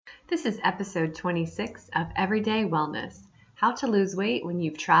This is episode 26 of Everyday Wellness, How to Lose Weight When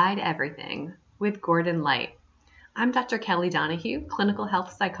You've Tried Everything, with Gordon Light. I'm Dr. Kelly Donahue, clinical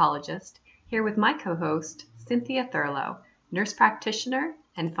health psychologist, here with my co-host, Cynthia Thurlow, nurse practitioner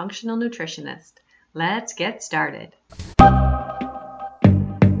and functional nutritionist. Let's get started.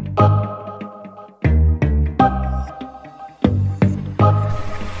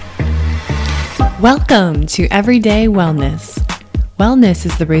 Welcome to Everyday Wellness. Wellness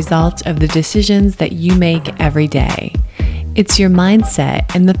is the result of the decisions that you make every day. It's your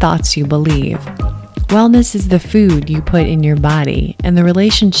mindset and the thoughts you believe. Wellness is the food you put in your body and the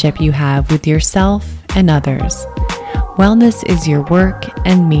relationship you have with yourself and others. Wellness is your work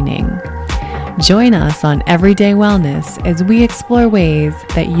and meaning. Join us on Everyday Wellness as we explore ways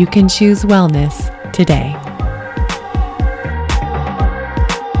that you can choose wellness today.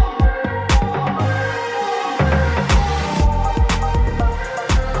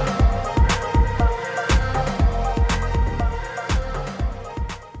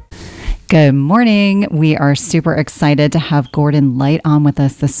 Good morning. We are super excited to have Gordon Light on with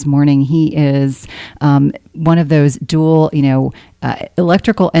us this morning. He is one of those dual,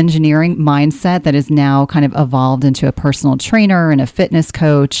 electrical engineering mindset that is now kind of evolved into a personal trainer and a fitness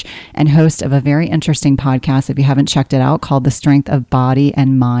coach and host of a very interesting podcast, if you haven't checked it out, called The Strength of Body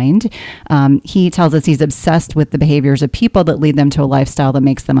and Mind. He tells us he's obsessed with the behaviors of people that lead them to a lifestyle that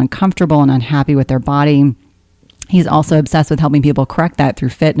makes them uncomfortable and unhappy with their body. He's also obsessed with helping people correct that through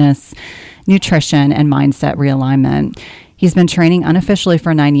fitness, nutrition, and mindset realignment. He's been training unofficially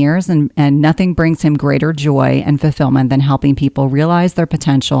for 9 years, and nothing brings him greater joy and fulfillment than helping people realize their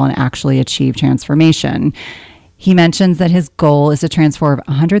potential and actually achieve transformation. He mentions that his goal is to transform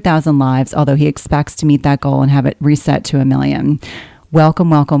 100,000 lives, although he expects to meet that goal and have it reset to 1 million. Welcome,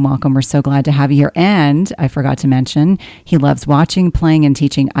 welcome, welcome. We're so glad to have you here. And I forgot to mention, he loves watching, playing, and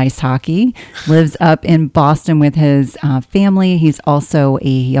teaching ice hockey, lives up in Boston with his family. He also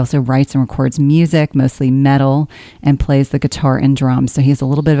writes and records music, mostly metal, and plays the guitar and drums. So he's a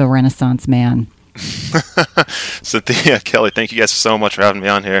little bit of a Renaissance man. Cynthia, Kelly, thank you guys so much for having me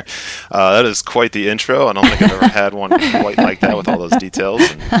on here. That is quite the intro. I don't think I've ever had one quite like that with all those details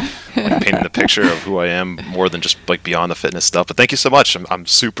and painting the picture of who I am more than just beyond the fitness stuff. But thank you so much. I'm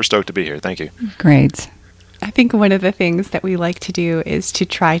super stoked to be here. Thank you. Great. I think one of the things that we like to do is to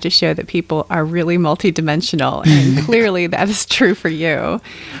try to show that people are really multidimensional, and clearly that is true for you.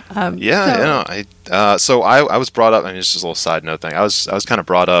 I was brought up. I mean, it's just a little side note thing. I was kind of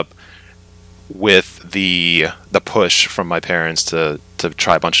brought up with the push from my parents to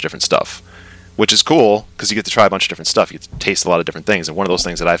try a bunch of different stuff, which is cool because you get to try a bunch of different stuff. You get to taste a lot of different things. And one of those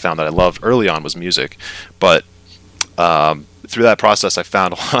things that I found that I loved early on was music. But through that process, I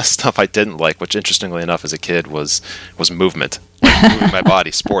found a lot of stuff I didn't like, which interestingly enough as a kid was movement, moving my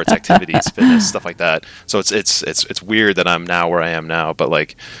body, sports, activities, fitness, stuff like that. So it's weird that I'm now where I am now. But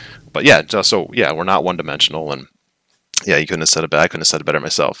we're not one dimensional. And yeah, you couldn't have said it better. I couldn't have said it better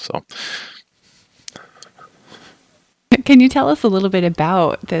myself. So. Can you tell us a little bit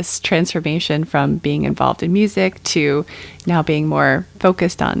about this transformation from being involved in music to now being more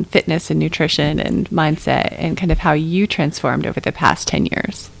focused on fitness and nutrition and mindset, and kind of how you transformed over the past 10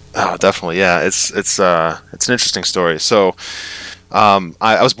 years? Oh, definitely. Yeah, it's an interesting story. So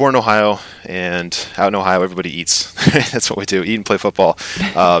I was born in Ohio, and out in Ohio, everybody eats. That's what we do, eat and play football.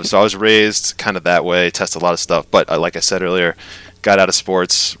 So I was raised kind of that way, test a lot of stuff. But like I said earlier, got out of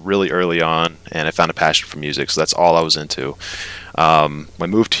sports really early on, and I found a passion for music, so that's all I was into. I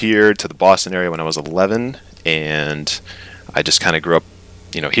moved here to the Boston area when I was 11, and I just kind of grew up,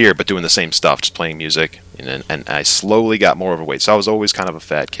 here, but doing the same stuff, just playing music, and I slowly got more overweight. So I was always kind of a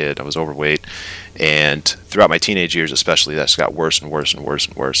fat kid. I was overweight, and throughout my teenage years especially, that just got worse and worse and worse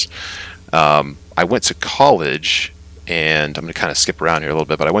and worse. I went to college, and I'm going to kind of skip around here a little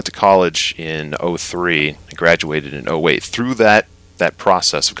bit, but I went to college in 2003 and graduated in 2008. Through that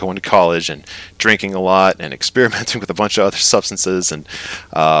process of going to college and drinking a lot and experimenting with a bunch of other substances and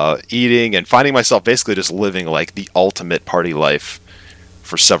eating and finding myself basically just living like the ultimate party life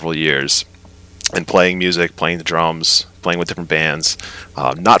for several years and playing music, playing the drums, playing with different bands,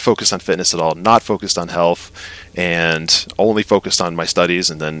 not focused on fitness at all, not focused on health, and only focused on my studies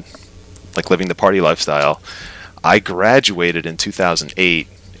and then living the party lifestyle. I graduated in 2008,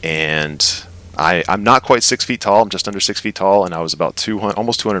 and I'm not quite 6 feet tall. I'm just under 6 feet tall, and I was about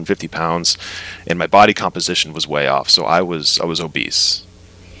almost 250 pounds, and my body composition was way off. So I was obese,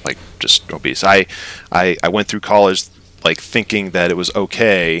 just obese. I went through college thinking that it was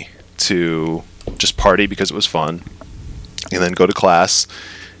okay to just party because it was fun, and then go to class,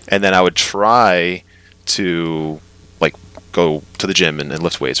 and then I would try to go to the gym and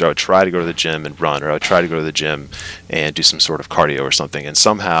lift weights, or I would try to go to the gym and run, or I would try to go to the gym and do some sort of cardio or something. And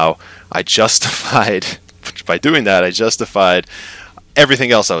somehow I justified, by doing that, I justified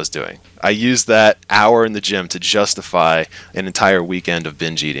everything else I was doing. I used that hour in the gym to justify an entire weekend of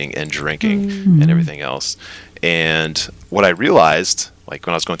binge eating and drinking and everything else. And what I realized, like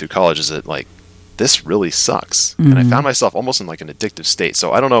when I was going through college, is that like this really sucks. And I found myself almost in like an addictive state.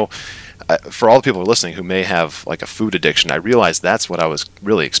 So I don't know, for all the people who are listening who may have like a food addiction, I realized that's what I was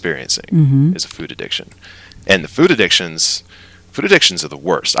really experiencing is a food addiction. And the food addictions are the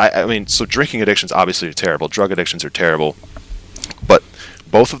worst. I mean, so drinking addictions obviously are terrible. Drug addictions are terrible. But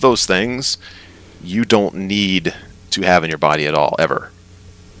both of those things you don't need to have in your body at all, ever.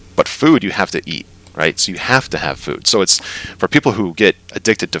 But food you have to eat, right? So you have to have food. So it's for people who get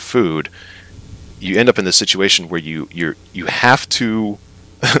addicted to food, you end up in this situation where you have to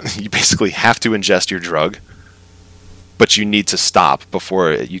you basically have to ingest your drug, but you need to stop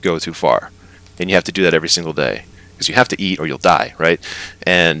before you go too far. And you have to do that every single day because you have to eat or you'll die, right?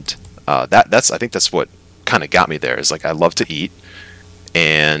 And I think that's what kind of got me there, is like I love to eat,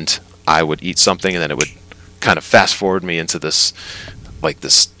 and I would eat something and then it would kind of fast forward me into this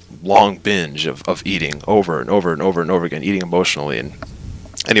long binge of eating over and over and over and over again, eating emotionally. And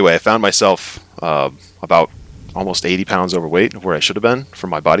anyway, I found myself about almost 80 pounds overweight of where I should have been for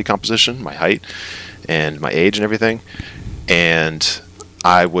my body composition, my height, and my age and everything. And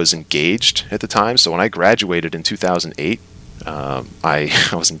I was engaged at the time. So when I graduated in 2008,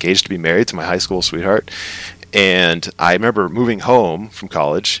 I was engaged to be married to my high school sweetheart. And I remember moving home from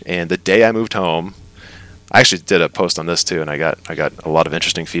college, and the day I moved home, I actually did a post on this too, and I got a lot of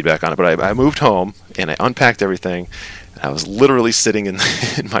interesting feedback on it. But I moved home and I unpacked everything. And I was literally sitting in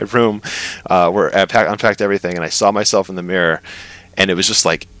my room where I unpacked everything, and I saw myself in the mirror, and it was just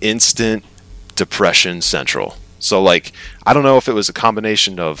like instant depression central. So like, I don't know if it was a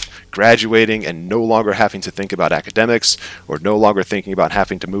combination of graduating and no longer having to think about academics, or no longer thinking about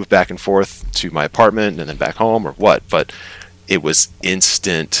having to move back and forth to my apartment and then back home, or what, but it was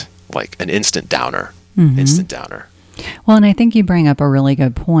instant, like an instant downer. Instant downer. Well, and I think you bring up a really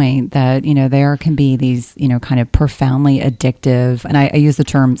good point that, there can be these, kind of profoundly addictive, and I use the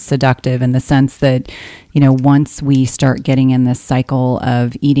term seductive in the sense that, once we start getting in this cycle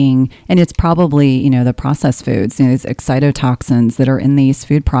of eating, and it's probably, the processed foods, these excitotoxins that are in these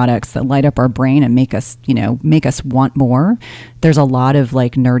food products that light up our brain and make us want more. There's a lot of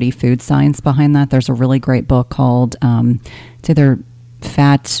like nerdy food science behind that. There's a really great book called, it's either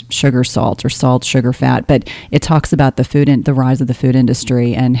Fat, Sugar, Salt, or Salt, Sugar, Fat, but it talks about the rise of the food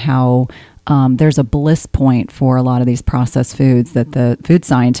industry and how there's a bliss point for a lot of these processed foods that the food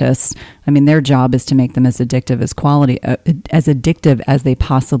scientists, their job is to make them as addictive as they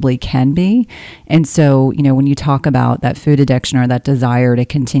possibly can be. And so, when you talk about that food addiction or that desire to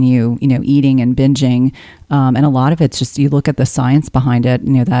continue, eating and binging, and a lot of it's just, you look at the science behind it,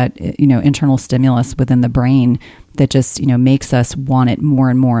 that, internal stimulus within the brain that just, makes us want it more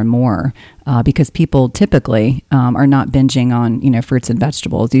and more and more, because people typically are not binging on, fruits and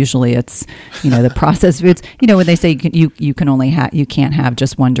vegetables. Usually it's, the processed foods, when they say you can't have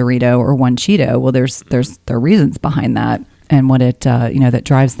just one Dorito or one Cheeto. Well, there are reasons behind that, and what it, that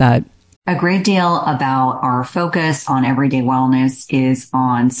drives that. A great deal about our focus on everyday wellness is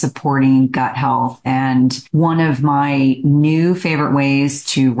on supporting gut health. And one of my new favorite ways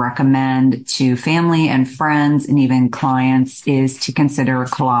to recommend to family and friends and even clients is to consider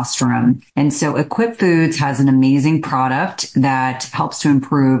colostrum. And so Equip Foods has an amazing product that helps to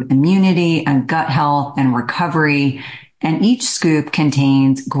improve immunity and gut health and recovery. And each scoop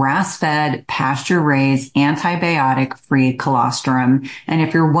contains grass-fed, pasture-raised, antibiotic-free colostrum. And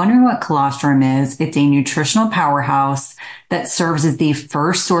if you're wondering what colostrum is, it's a nutritional powerhouse that serves as the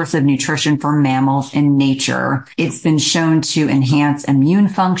first source of nutrition for mammals in nature. It's been shown to enhance immune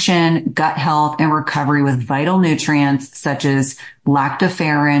function, gut health, and recovery with vital nutrients such as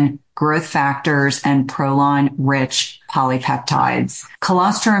lactoferrin, growth factors, and proline-rich polypeptides.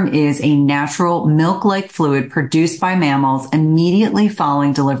 Colostrum is a natural milk-like fluid produced by mammals immediately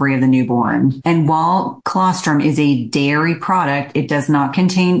following delivery of the newborn. And while colostrum is a dairy product, it does not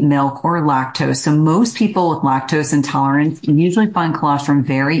contain milk or lactose. So most people with lactose intolerance usually find colostrum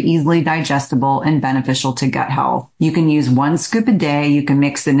very easily digestible and beneficial to gut health. You can use 1 scoop a day. You can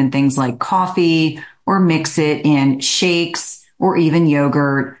mix it in things like coffee, or mix it in shakes, or even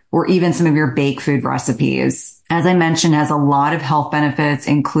yogurt, or even some of your baked food recipes. As I mentioned, has a lot of health benefits,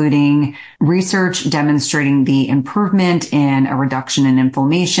 including research demonstrating the improvement in a reduction in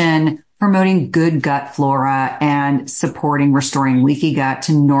inflammation, promoting good gut flora and supporting restoring leaky gut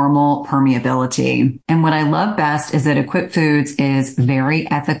to normal permeability. And what I love best is that Equip Foods is very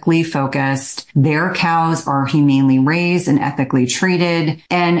ethically focused. Their cows are humanely raised and ethically treated,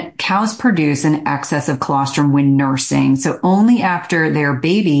 and cows produce an excess of colostrum when nursing. So only after their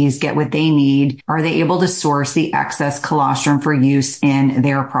babies get what they need are they able to source the excess colostrum for use in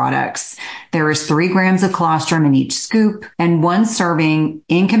their products. There is 3 grams of colostrum in each scoop, and one serving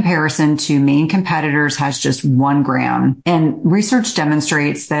in comparison to main competitors has just 1 gram. And research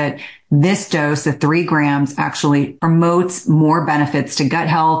demonstrates that this dose, the 3 grams, actually promotes more benefits to gut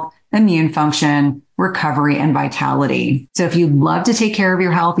health, immune function, recovery, and vitality. So if you'd love to take care of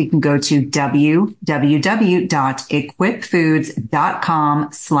your health, you can go to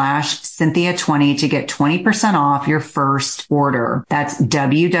www.equipfoods.com/Cynthia20 to get 20% off your first order. That's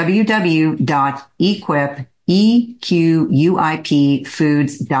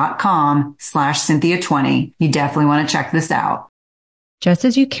www.equipfoods.com/Cynthia20. You definitely want to check this out. Just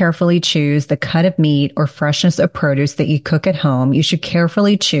as you carefully choose the cut of meat or freshness of produce that you cook at home, you should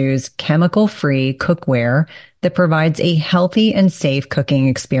carefully choose chemical-free cookware that provides a healthy and safe cooking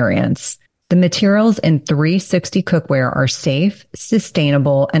experience. The materials in 360 cookware are safe,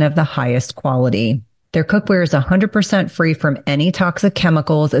 sustainable, and of the highest quality. Their cookware is 100% free from any toxic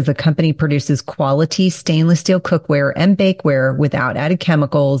chemicals, as the company produces quality stainless steel cookware and bakeware without added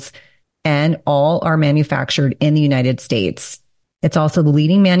chemicals, and all are manufactured in the United States. It's also the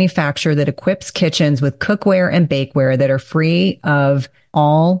leading manufacturer that equips kitchens with cookware and bakeware that are free of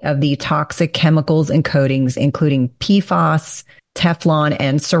all of the toxic chemicals and coatings, including PFAS, Teflon,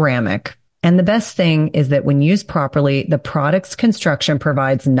 and ceramic. And the best thing is that when used properly, the product's construction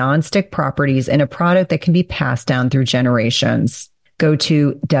provides nonstick properties in a product that can be passed down through generations. Go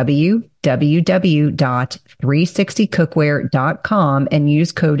to www.360cookware.com and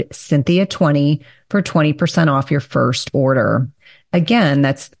use code Cynthia20 for 20% off your first order. Again,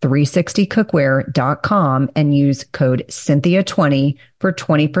 that's 360cookware.com and use code Cynthia20 for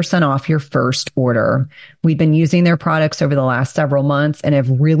 20% off your first order. We've been using their products over the last several months and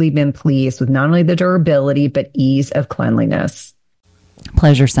have really been pleased with not only the durability, but ease of cleanliness.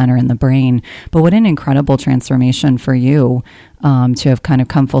 Pleasure center in the brain. But what an incredible transformation for you to have kind of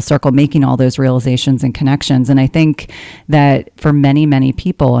come full circle, making all those realizations and connections. And I think that for many, many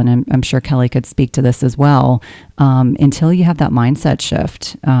people, and I'm sure Kelly could speak to this as well, until you have that mindset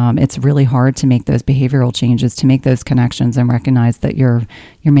shift, it's really hard to make those behavioral changes, to make those connections and recognize that you're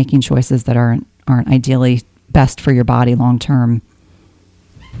making choices that aren't ideally best for your body long term.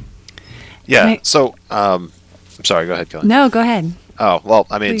 Yeah. So, I'm sorry, go ahead, Kelly. No, go ahead. Oh, well,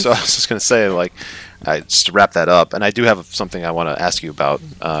 I mean, Please. So I was just going to say, like, just to wrap that up, and I do have something I want to ask you about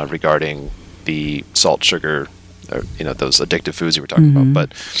regarding the salt, sugar, or, those addictive foods you were talking about.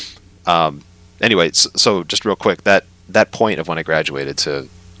 But anyway, so just real quick, that point of when I graduated to,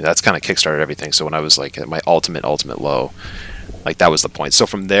 that's kind of kickstarted everything. So when I was like at my ultimate low, like that was the point. So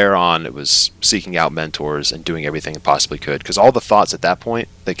from there on, it was seeking out mentors and doing everything I possibly could. Because all the thoughts at that point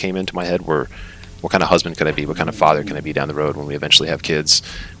that came into my head were, what kind of husband can I be? What kind of father can I be down the road when we eventually have kids?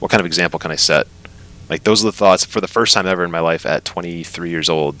 What kind of example can I set? Like, those are the thoughts for the first time ever in my life at 23 years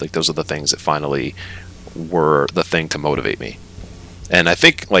old. Like, those are the things that finally were the thing to motivate me. And I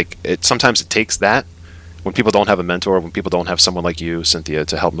think, like, sometimes it takes that when people don't have a mentor, when people don't have someone like you, Cynthia,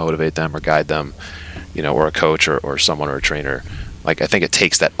 to help motivate them or guide them, or a coach or someone or a trainer. Like, I think it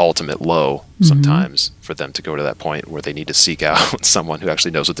takes that ultimate low sometimes for them to go to that point where they need to seek out someone who actually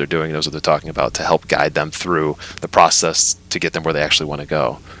knows what they're doing, knows what they're talking about, to help guide them through the process to get them where they actually want to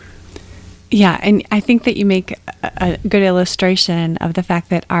go. Yeah, and I think that you make a good illustration of the fact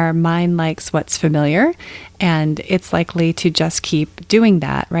that our mind likes what's familiar, and it's likely to just keep doing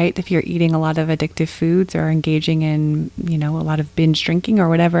that, right? If you're eating a lot of addictive foods or engaging in, a lot of binge drinking or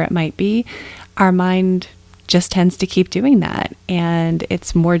whatever it might be, our mind just tends to keep doing that. And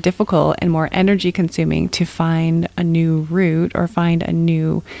it's more difficult and more energy consuming to find a new route or find a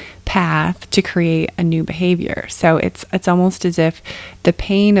new path to create a new behavior. So it's almost as if the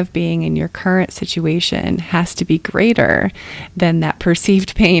pain of being in your current situation has to be greater than that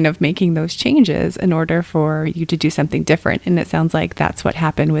perceived pain of making those changes in order for you to do something different. And it sounds like that's what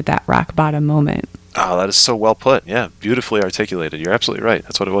happened with that rock bottom moment. Oh, that is so well put. Yeah, beautifully articulated. You're absolutely right.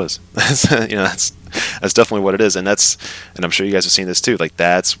 That's what it was. That's definitely what it is. And I'm sure you guys have seen this too. Like,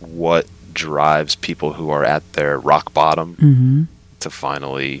 that's what drives people who are at their rock bottom to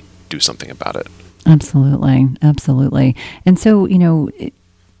finally do something about it. Absolutely. Absolutely. And so,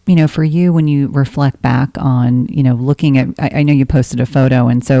 for you, when you reflect back on, looking at, I know you posted a photo.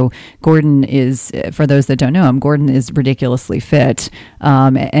 And so Gordon is, for those that don't know him, Gordon is ridiculously fit.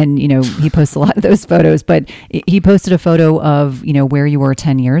 And he posts a lot of those photos, but he posted a photo of, where you were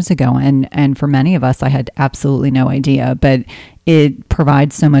 10 years ago. And for many of us, I had absolutely no idea, but it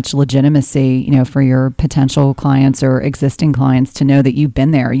provides so much legitimacy, for your potential clients or existing clients to know that you've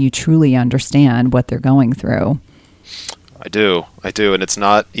been there. You truly understand what they're going through. I do. And it's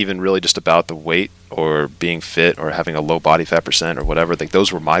not even really just about the weight or being fit or having a low body fat percent or whatever. Like,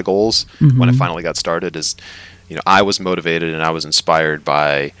 those were my goals when I finally got started. Is, I was motivated and I was inspired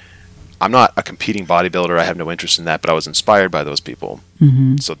by, I'm not a competing bodybuilder. I have no interest in that, but I was inspired by those people.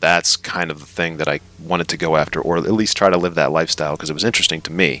 So that's kind of the thing that I wanted to go after, or at least try to live that lifestyle, because it was interesting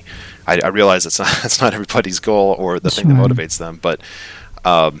to me. I realize it's not everybody's goal or the thing that motivates them, but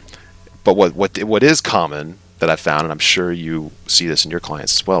what is common that I've found, and I'm sure you see this in your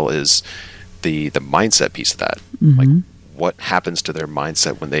clients as well, is the mindset piece of that. Like, what happens to their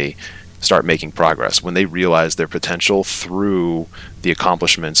mindset when they start making progress, when they realize their potential through the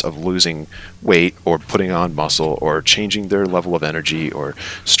accomplishments of losing weight or putting on muscle or changing their level of energy or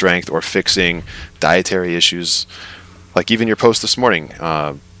strength or fixing dietary issues. Like even your post this morning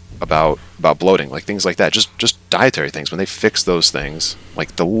about bloating, like things like that, just dietary things. When they fix those things,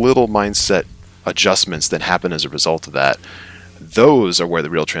 like the little mindset adjustments that happen as a result of that, those are where the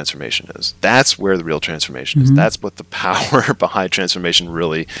real transformation is. That's where the real transformation is. That's what the power behind transformation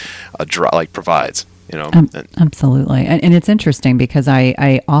really provides. Absolutely. And it's interesting because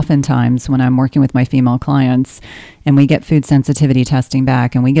I oftentimes, when I'm working with my female clients and we get food sensitivity testing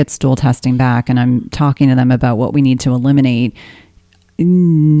back and we get stool testing back, and I'm talking to them about what we need to eliminate,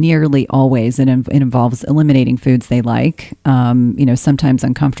 nearly always it involves eliminating foods they like, sometimes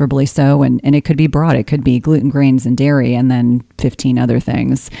uncomfortably so. And it could be broad. It could be gluten, grains, and dairy, and then 15 other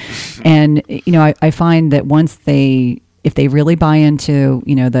things. And, I find that if they really buy into,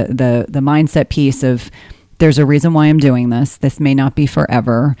 the mindset piece of, there's a reason why I'm doing this. This may not be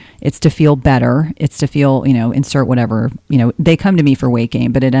forever. It's to feel better. It's to feel, insert whatever, they come to me for weight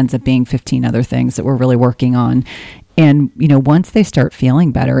gain, but it ends up being 15 other things that we're really working on. And, once they start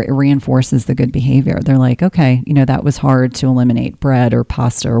feeling better, it reinforces the good behavior. They're like, okay, that was hard to eliminate bread or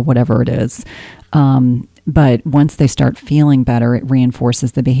pasta or whatever it is. But once they start feeling better, it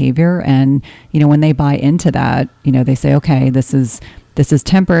reinforces the behavior. And, when they buy into that, they say, okay, this is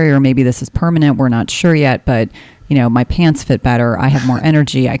temporary, or maybe this is permanent. We're not sure yet, but, my pants fit better. I have more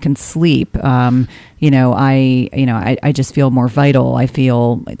energy. I can sleep. I just feel more vital. I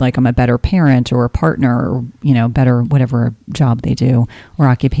feel like I'm a better parent or a partner, or, better whatever job they do or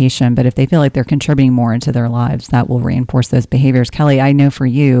occupation. But if they feel like they're contributing more into their lives, that will reinforce those behaviors. Kelly, I know for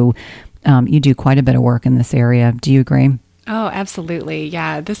you, you do quite a bit of work in this area. Do you agree? Oh, absolutely.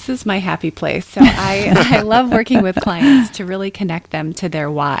 Yeah, this is my happy place. So I love working with clients to really connect them to their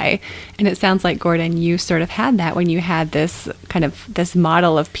why. And it sounds like, Gordon, you sort of had that when you had this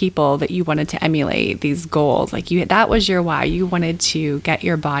model of people that you wanted to emulate, these goals. Like that was your why. You wanted to get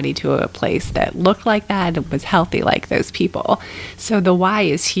your body to a place that looked like that and was healthy like those people. So the why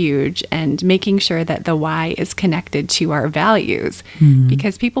is huge, and making sure that the why is connected to our values,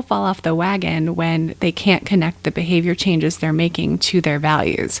 because people fall off the wagon when they can't connect the behavior changes they're making to their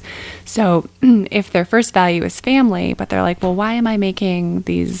values. So if their first value is family, but they're like, well, why am I making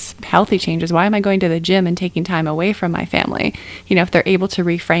these healthy changes? Why am I going to the gym and taking time away from my family? If they're able to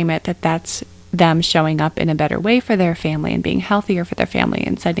reframe it, that's them showing up in a better way for their family and being healthier for their family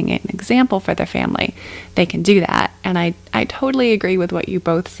and setting an example for their family, they can do that. And I totally agree with what you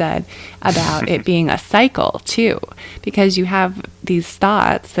both said about it being a cycle too, because you have these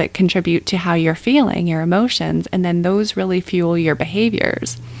thoughts that contribute to how you're feeling, your emotions, and then those really fuel your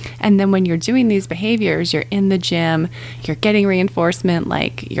behaviors. And then when you're doing these behaviors, you're in the gym, you're getting reinforcement,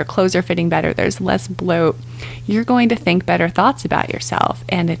 like your clothes are fitting better, there's less bloat, you're going to think better thoughts about yourself.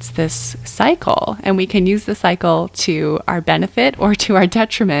 And it's this cycle, and we can use the cycle to our benefit or to our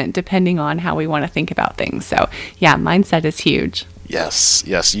detriment, depending on how we want to think about things. So yeah, mindset is huge. Yes.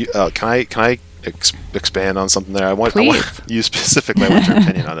 You, can I expand on something there? I want you specifically. I want your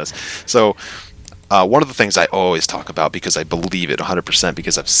opinion on this. So one of the things I always talk about, because I believe it 100%,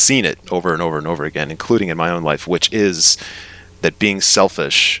 because I've seen it over and over and over again, including in my own life, which is that being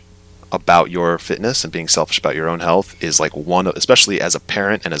selfish about your fitness and being selfish about your own health is like especially as a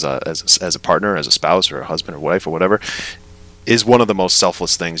parent and as a partner, as a spouse or a husband or wife or whatever, is one of the most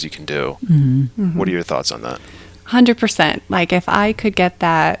selfless things you can do. What are your thoughts on that? 100%. Like if I could get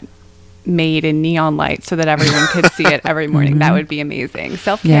that made in neon lights so that everyone could see it every morning. That would be amazing.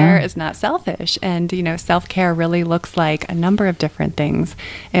 Self-care is not selfish. And, self-care really looks like a number of different things.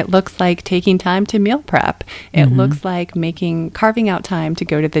 It looks like taking time to meal prep. It looks like carving out time to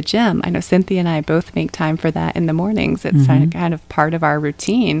go to the gym. I know Cynthia and I both make time for that in the mornings. It's kind of part of our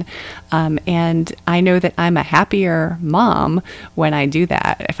routine. And I know that I'm a happier mom when I do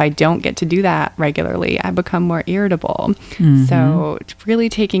that. If I don't get to do that regularly, I become more irritable. So really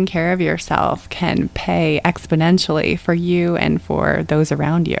taking care of yourself can pay exponentially for you and for those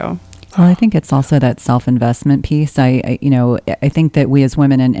around you. Well, I think it's also that self-investment piece. I think that we as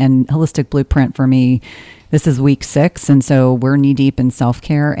women and Holistic Blueprint for me, this is week 6. And so we're knee deep in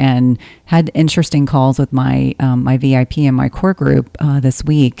self-care and had interesting calls with my VIP and my core group this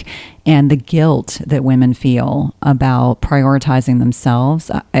week. And the guilt that women feel about prioritizing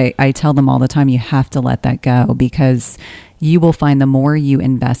themselves, I tell them all the time, you have to let that go, because you will find the more you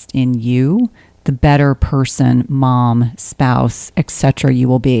invest in you, the better person, mom, spouse, etc. you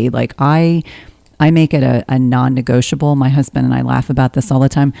will be. Like I make it a non-negotiable. My husband and I laugh about this all the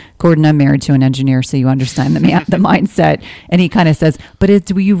time. Gordon, I'm married to an engineer, so you understand the mindset. And he kind of says, but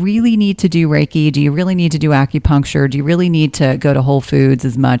do you really need to do Reiki? Do you really need to do acupuncture? Do you really need to go to Whole Foods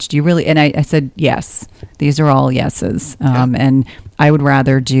as much? Do you really? And I said, yes, these are all yeses. And I would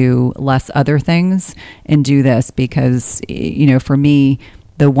rather do less other things and do this because, for me,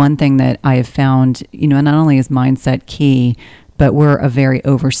 the one thing that I have found, not only is mindset key, but we're a very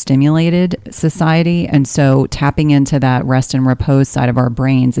overstimulated society. And so tapping into that rest and repose side of our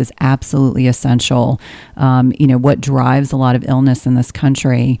brains is absolutely essential. What drives a lot of illness in this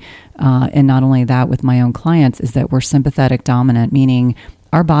country, and not only that with my own clients, is that we're sympathetic dominant, meaning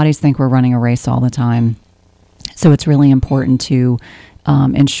our bodies think we're running a race all the time. So it's really important to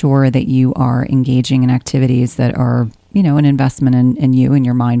ensure that you are engaging in activities that are, an investment in you and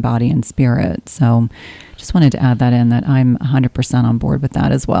your mind, body, and spirit. So just wanted to add that in, that I'm 100% on board with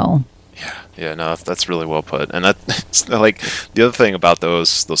that as well. Yeah, no, that's really well put. And that's like the other thing about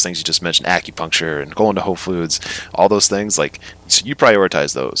those things you just mentioned, acupuncture and going to Whole Foods, all those things, like, so you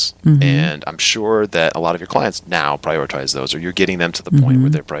prioritize those. And I'm sure that a lot of your clients now prioritize those, or you're getting them to the point where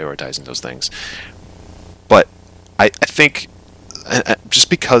they're prioritizing those things. But I think just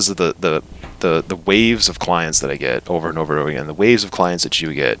because of the waves of clients that I get over and over again, the waves of clients that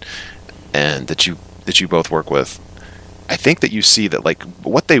you get and that you both work with, I think that you see that, like,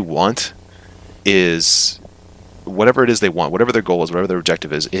 what they want is whatever it is they want, whatever their goal is, whatever their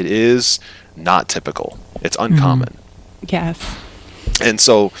objective is, it is not typical. It's uncommon. Yes. And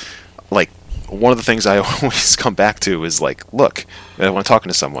so, like, one of the things I always come back to is, like, look, when I'm talking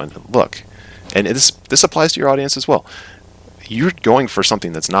to someone, look, and this applies to your audience as well. You're going for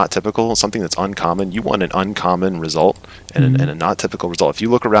something that's not typical, something that's uncommon. You want an uncommon result and a not typical result. If you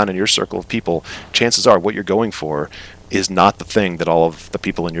look around in your circle of people, chances are what you're going for is not the thing that all of the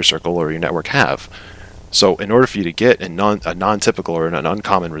people in your circle or your network have. So in order for you to get a non-typical or an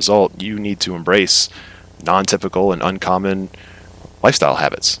uncommon result, you need to embrace non-typical and uncommon lifestyle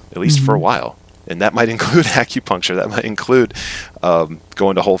habits, at least for a while. And that might include acupuncture. That might include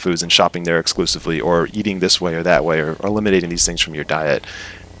going to Whole Foods and shopping there exclusively, or eating this way or that way, or eliminating these things from your diet.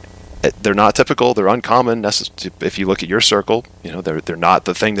 They're not typical. They're uncommon. If you look at your circle, they're not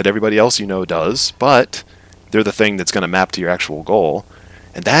the thing that everybody else does, but they're the thing that's going to map to your actual goal.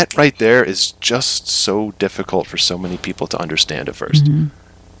 And that right there is just so difficult for so many people to understand at first.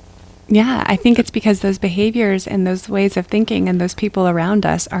 Yeah, I think it's because those behaviors and those ways of thinking and those people around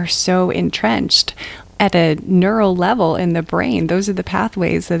us are so entrenched at a neural level in the brain. Those are the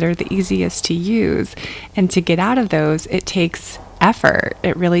pathways that are the easiest to use. And to get out of those, it takes effort.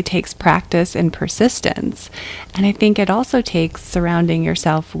 It really takes practice and persistence. And I think it also takes surrounding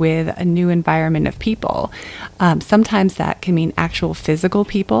yourself with a new environment of people. Sometimes that can mean actual physical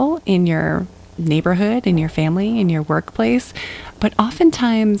people in your neighborhood, in your family, in your workplace. But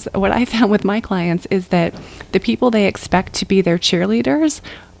oftentimes what I found with my clients is that the people they expect to be their cheerleaders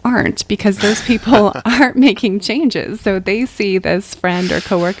aren't, because those people aren't making changes. So they see this friend or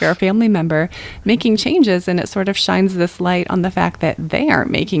coworker or family member making changes, and it sort of shines this light on the fact that they aren't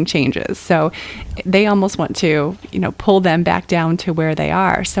making changes. So they almost want to, pull them back down to where they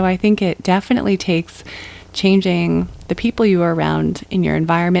are. So I think it definitely takes changing the people you are around in your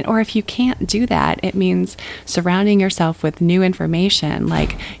environment. Or if you can't do that, it means surrounding yourself with new information,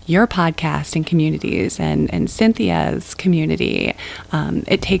 like your podcast and communities and Cynthia's community.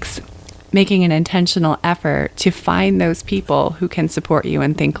 It takes making an intentional effort to find those people who can support you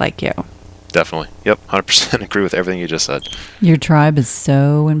and think like you. Definitely. Yep. 100% agree with everything you just said. Your tribe is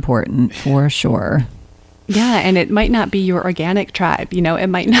so important, for sure. Yeah, and it might not be your organic tribe, it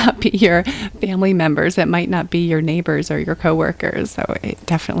might not be your family members, it might not be your neighbors or your coworkers. So it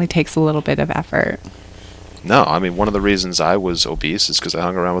definitely takes a little bit of effort. No, I mean, one of the reasons I was obese is because I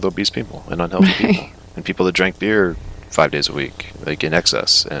hung around with obese people and unhealthy people, and people that drank beer 5 days a week, like in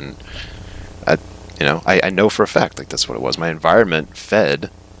excess. And I know for a fact, like, that's what it was. My environment fed,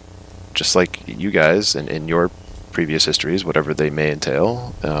 just like you guys and in your previous histories, whatever they may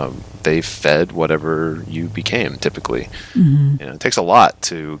entail, they fed whatever you became typically. It takes a lot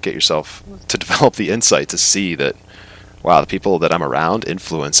to get yourself to develop the insight to see that, wow, the people that I'm around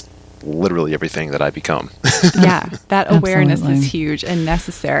influence literally everything that I become. Yeah, that awareness Absolutely. is huge and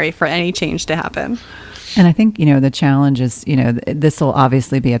necessary for any change to happen. And I think, the challenge is, this will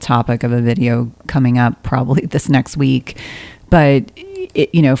obviously be a topic of a video coming up probably this next week. But,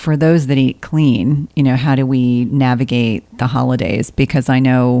 for those that eat clean, how do we navigate the holidays? Because I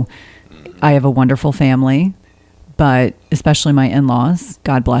know I have a wonderful family, but especially my in-laws,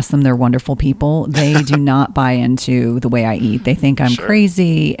 God bless them, they're wonderful people. They do not buy into the way I eat. They think I'm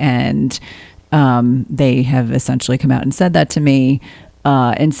crazy, and they have essentially come out and said that to me.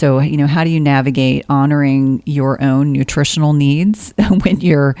 And so, how do you navigate honoring your own nutritional needs when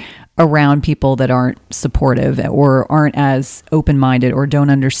you're around people that aren't supportive or aren't as open-minded or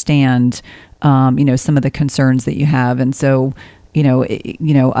don't understand, some of the concerns that you have? And so,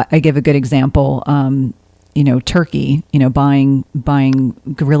 I give a good example. Turkey, buying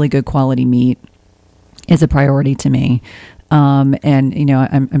really good quality meat is a priority to me. And,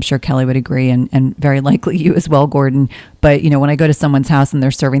 I'm sure Kelly would agree, and very likely you as well, Gordon. But, when I go to someone's house and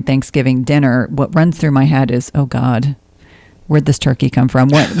they're serving Thanksgiving dinner, what runs through my head is, oh God, where'd this turkey come from?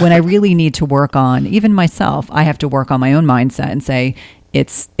 When I really need to work on, even myself, I have to work on my own mindset and say,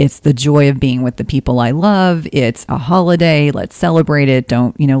 it's the joy of being with the people I love. It's a holiday. Let's celebrate it.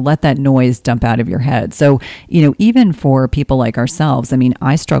 Don't, let that noise dump out of your head. So, even for people like ourselves, I mean,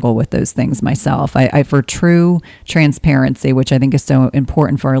 I struggle with those things myself. I for true transparency, which I think is so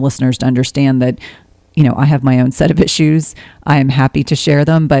important for our listeners to understand that, I have my own set of issues. I am happy to share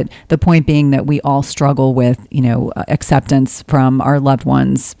them. But the point being that we all struggle with, acceptance from our loved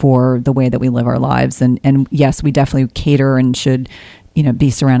ones for the way that we live our lives. And yes, we definitely cater and should,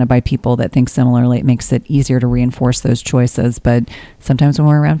 be surrounded by people that think similarly. It makes it easier to reinforce those choices. But sometimes when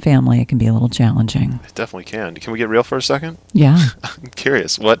we're around family, it can be a little challenging. It definitely can. Can we get real for a second? Yeah. I'm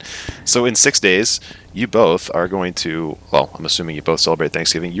curious. So in 6 days, you both are going to, well, I'm assuming you both celebrate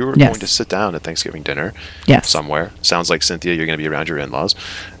Thanksgiving. You are Yes. going to sit down at Thanksgiving dinner Yes. somewhere. Sounds like, Cynthia, you're going to be around your in-laws.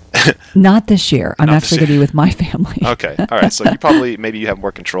 Not this year. I'm Not this actually going to year. be with my family. Okay. All right. So maybe you have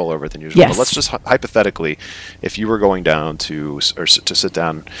more control over it than usual. Yes. But let's just hypothetically, if you were going down to sit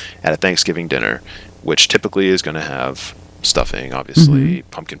down at a Thanksgiving dinner, which typically is going to have stuffing, obviously,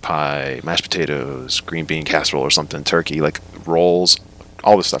 pumpkin pie, mashed potatoes, green bean casserole or something, turkey, like rolls,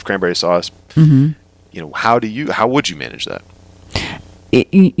 all this stuff, cranberry sauce. How would you manage that?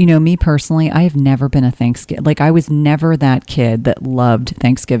 Me personally, I have never been a Thanksgiving, I was never that kid that loved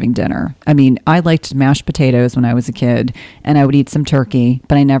Thanksgiving dinner. I mean, I liked mashed potatoes when I was a kid, and I would eat some turkey,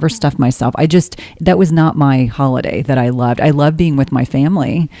 but I never stuffed myself. That was not my holiday that I loved. I loved being with my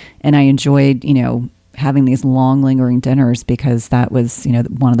family, and I enjoyed, having these long lingering dinners, because that was,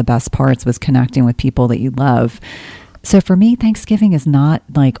 one of the best parts was connecting with people that you love. So for me, Thanksgiving is not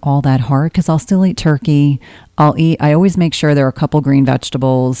all that hard, because I'll still eat turkey. I always make sure there are a couple green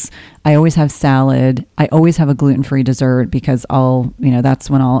vegetables. I always have salad. I always have a gluten-free dessert, because that's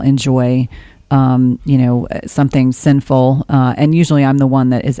when I'll enjoy, something sinful. And usually I'm the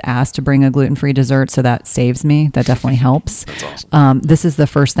one that is asked to bring a gluten-free dessert. So that saves me. That definitely helps. That's awesome. This is the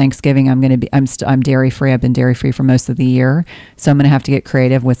first Thanksgiving I'm dairy-free. I've been dairy-free for most of the year. So I'm going to have to get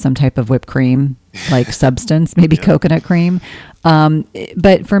creative with some type of whipped cream, substance, maybe coconut cream.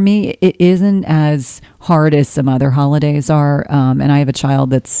 But for me, it isn't as hard as some other holidays are. And I have a child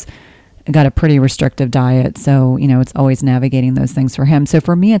that's got a pretty restrictive diet. So, it's always navigating those things for him. So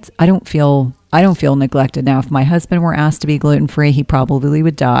for me, I don't feel neglected. Now, if my husband were asked to be gluten-free, he probably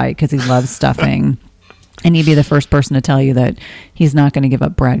would die, because he loves stuffing. And he'd be the first person to tell you that he's not going to give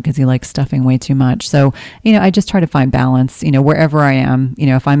up bread because he likes stuffing way too much. So, I just try to find balance, wherever I am.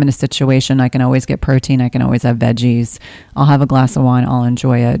 If I'm in a situation, I can always get protein. I can always have veggies. I'll have a glass of wine. I'll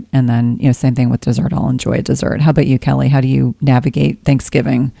enjoy it. And then, same thing with dessert. I'll enjoy a dessert. How about you, Kelly? How do you navigate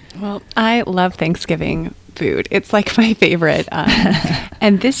Thanksgiving? Well, I love Thanksgiving food. It's like my favorite.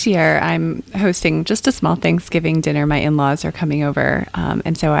 And this year I'm hosting just a small Thanksgiving dinner. My in-laws are coming over.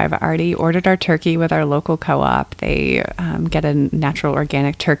 And so I've already ordered our turkey with our local co-op. They get a natural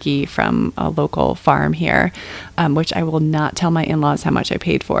organic turkey from a local farm here, which I will not tell my in-laws how much I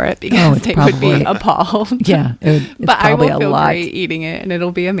paid for it because they would be appalled. Yeah. But I will feel great eating it and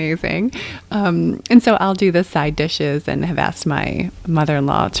it'll be amazing. And so I'll do the side dishes and have asked my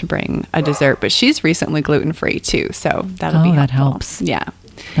mother-in-law to bring a dessert, but she's recently gluten-free too. So that'll be helpful. That helps. Yeah.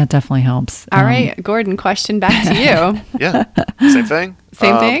 That definitely helps. All right, Gordon, question back to you. Yeah. Same thing.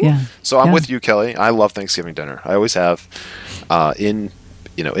 Same thing? Yeah. So I'm with you, Kelly. I love Thanksgiving dinner. I always have in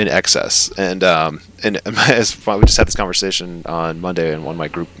excess. And we just had this conversation on Monday in one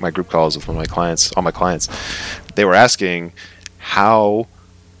of my group calls with all my clients. They were asking, how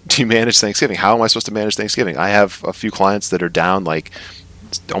do you manage Thanksgiving? How am I supposed to manage Thanksgiving? I have a few clients that are down like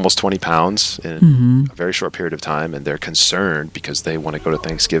almost 20 pounds in a very short period of time, and they're concerned because they want to go to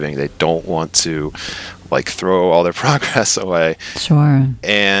Thanksgiving. They don't want to like throw all their progress away. Sure.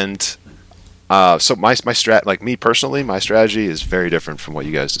 And so my me personally, my strategy is very different from what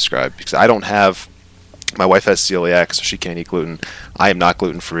you guys described, because I don't have, my wife has celiac, so she can't eat gluten. I am not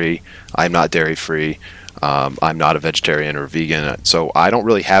gluten-free. I am not dairy-free. I'm not a vegetarian or vegan, so I don't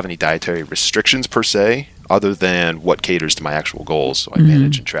really have any dietary restrictions per se, other than what caters to my actual goals. So I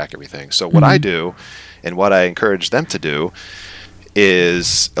manage and track everything. So what I do, and what I encourage them to do,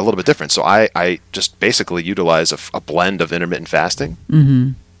 is a little bit different. So I just basically utilize a blend of intermittent fasting,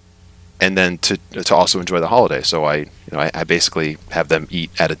 and then to also enjoy the holiday. So I basically have them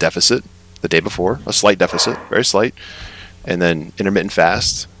eat at a deficit the day before, a slight deficit, very slight, and then intermittent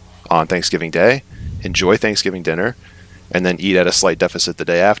fast on Thanksgiving Day, enjoy Thanksgiving dinner, and then eat at a slight deficit the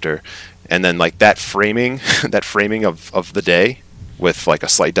day after. And then like that framing of the day with like a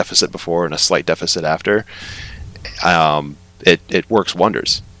slight deficit before and a slight deficit after, it works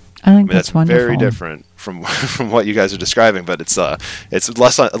wonders. I think that's wonderful. Very different from what you guys are describing, but it's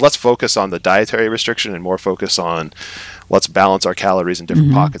less focus on the dietary restriction and more focus on let's balance our calories in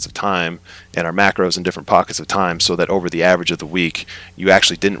different pockets of time and our macros in different pockets of time, so that over the average of the week, you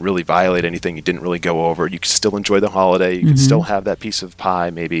actually didn't really violate anything. You didn't really go over. You could still enjoy the holiday. You could still have that piece of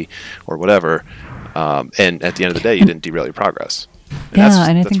pie maybe, or whatever. And at the end of the day, you didn't derail your progress.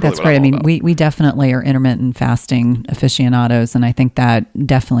 And I think that's great. I mean, we definitely are intermittent fasting aficionados, and I think that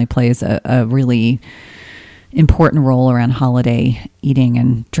definitely plays a really important role around holiday eating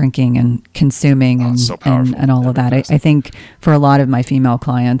and drinking and consuming and all of that. I think for a lot of my female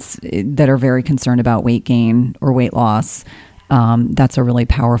clients that are very concerned about weight gain or weight loss, that's a really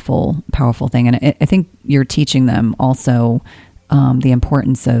powerful thing. And I think you're teaching them also the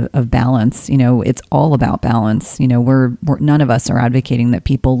importance of balance. It's all about balance. We're none of us are advocating that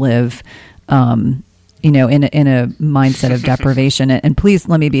people live in a mindset of deprivation. And please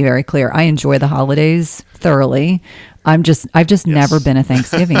let me be very clear. I enjoy the holidays thoroughly. I've just never been a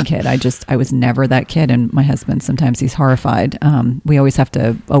Thanksgiving kid. I was never that kid. And my husband, sometimes he's horrified. We always have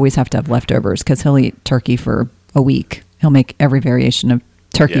to have leftovers because he'll eat turkey for a week. He'll make every variation of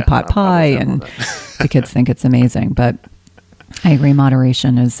turkey pot pie, and the kids think it's amazing. But I agree,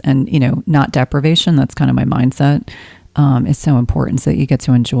 moderation is, and not deprivation. That's kind of my mindset. Is so important so that you get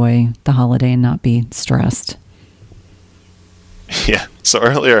to enjoy the holiday and not be stressed. Yeah. So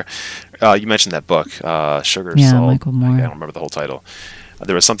earlier, you mentioned that book, Sugar, yeah, Salt. Michael Moore. I don't remember the whole title.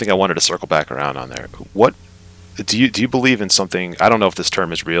 There was something I wanted to circle back around on there. What do you believe in something? I don't know if this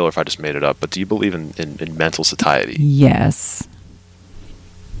term is real or if I just made it up, but do you believe in mental satiety? Yes.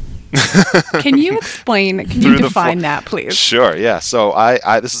 Can you explain? Can you define that, please? Sure. Yeah. So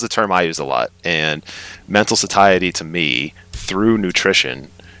I this is a term I use a lot, and mental satiety to me, through nutrition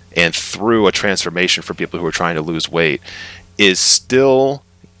and through a transformation for people who are trying to lose weight, is still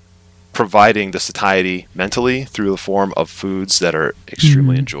providing the satiety mentally through the form of foods that are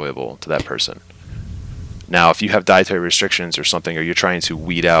extremely enjoyable to that person. Now, if you have dietary restrictions or something, or you're trying to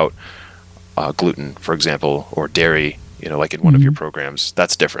weed out gluten, for example, or dairy, like in one of your programs,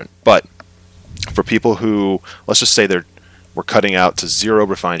 that's different. But for people who, let's just say we're cutting out to 0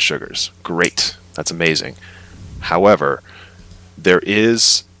 refined sugars, great, that's amazing. However, there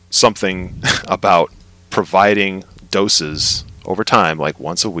is something about providing doses over time, like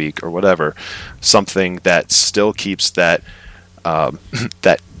once a week or whatever, something that still keeps that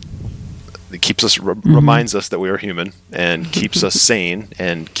it keeps us reminds us that we are human, and keeps us sane,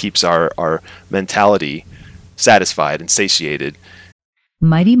 and keeps our mentality satisfied and satiated.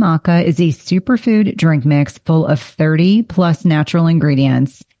 Mighty Maca is a superfood drink mix full of 30 plus natural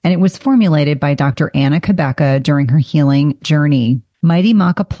ingredients, and it was formulated by Dr. Anna Cabeca during her healing journey. Mighty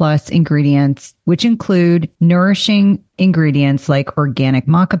Maca Plus ingredients, which include nourishing ingredients like organic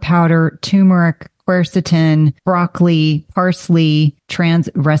maca powder, turmeric, quercetin, broccoli, parsley, trans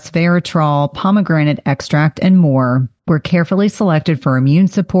resveratrol, pomegranate extract, and more, were carefully selected for immune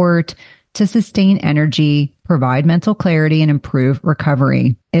support, to sustain energy, provide mental clarity, and improve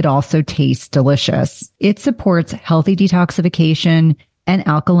recovery. It also tastes delicious. It supports healthy detoxification and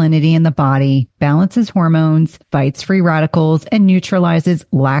alkalinity in the body, balances hormones, fights free radicals, and neutralizes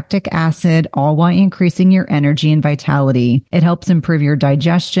lactic acid, all while increasing your energy and vitality. It helps improve your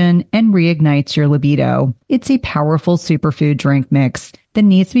digestion and reignites your libido. It's a powerful superfood drink mix that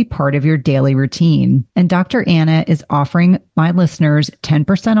needs to be part of your daily routine. And Dr. Anna is offering my listeners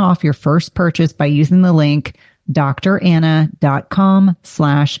 10% off your first purchase by using the link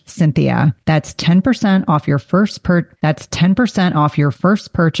dranna.com/Cynthia. That's 10% off your first purchase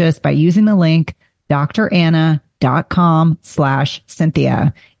by using the link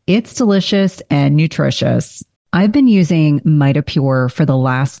dranna.com/Cynthia. It's delicious and nutritious. I've been using MitoPure for the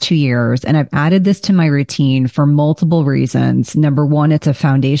last 2 years, and I've added this to my routine for multiple reasons. Number one, it's a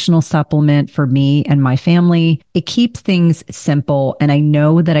foundational supplement for me and my family. It keeps things simple, and I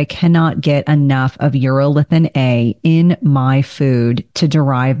know that I cannot get enough of urolithin A in my food to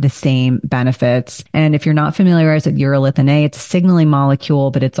derive the same benefits. And if you're not familiarized with urolithin A, it's a signaling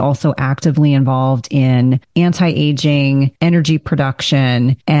molecule, but it's also actively involved in anti-aging, energy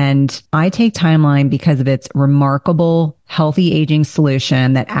production. And I take Timeline because of its remarkable healthy aging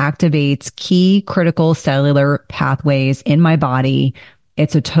solution that activates key critical cellular pathways in my body.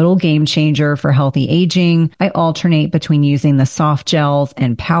 It's a total game changer for healthy aging. I alternate between using the soft gels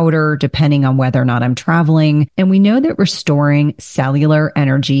and powder depending on whether or not I'm traveling. And we know that restoring cellular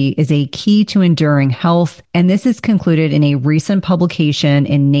energy is a key to enduring health. And this is concluded in a recent publication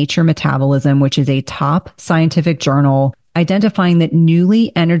in Nature Metabolism, which is a top scientific journal, identifying that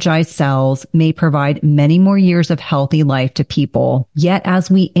newly energized cells may provide many more years of healthy life to people. Yet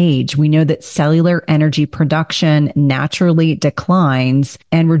as we age, we know that cellular energy production naturally declines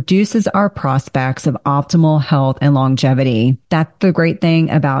and reduces our prospects of optimal health and longevity. That's the great thing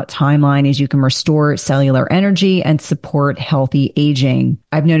about Timeline is you can restore cellular energy and support healthy aging.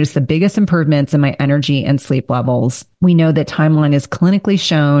 I've noticed the biggest improvements in my energy and sleep levels. We know that Timeline is clinically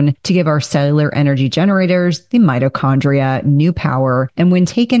shown to give our cellular energy generators, the mitochondria, new power. And when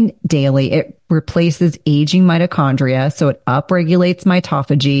taken daily, it replaces aging mitochondria, so it upregulates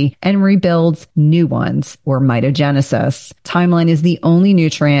mitophagy and rebuilds new ones, or mitogenesis. Timeline is the only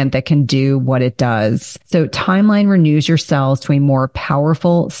nutrient that can do what it does. So Timeline renews your cells to a more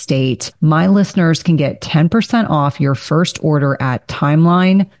powerful state. My listeners can get 10% off your first order at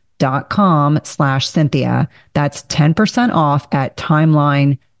timeline.com/Cynthia. That's 10% off at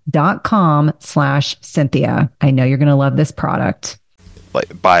timeline.com/Cynthia. I know you're going to love this product. Like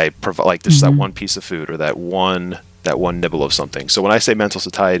just that one piece of food or that one nibble of something. So when I say mental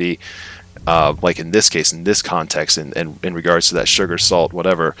satiety, like in this case, in this context, and in regards to that sugar, salt,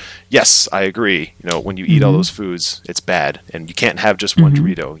 whatever, yes, I agree. You know, when you eat all those foods, it's bad, and you can't have just one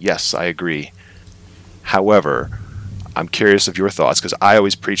Dorito. Yes, I agree. However, I'm curious of your thoughts, because I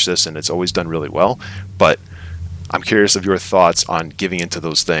always preach this, and it's always done really well. But I'm curious of your thoughts on giving into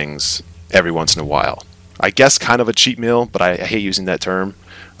those things every once in a while. I guess kind of a cheat meal, but I hate using that term.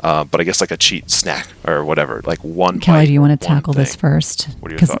 But I guess like a cheat snack or whatever, like one. Kelly, do you want to tackle this first?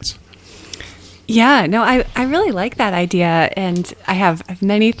 What are your thoughts? Yeah, no, I really like that idea, and I have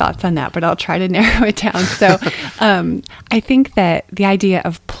many thoughts on that, but I'll try to narrow it down. So I think that the idea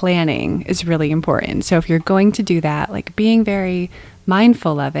of planning is really important. So if you're going to do that, like being very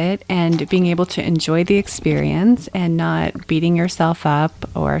mindful of it and being able to enjoy the experience and not beating yourself up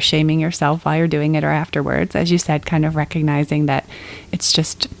or shaming yourself while you're doing it or afterwards, as you said, kind of recognizing that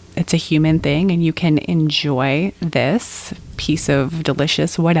it's a human thing and you can enjoy this piece of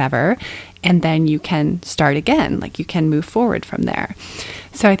delicious whatever, and then you can start again, like you can move forward from there.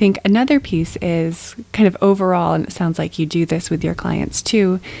 So I think another piece is kind of overall, and it sounds like you do this with your clients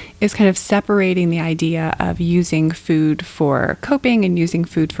too, is kind of separating the idea of using food for coping and using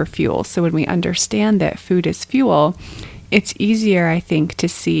food for fuel. So when we understand that food is fuel, it's easier, I think, to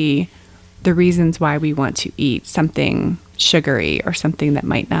see the reasons why we want to eat something sugary or something that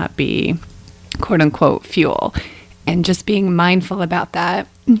might not be quote unquote fuel. And just being mindful about that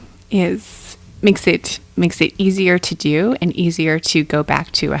makes it easier to do and easier to go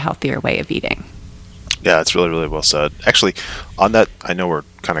back to a healthier way of eating. Yeah, it's really, really well said. Actually, on that, I know we're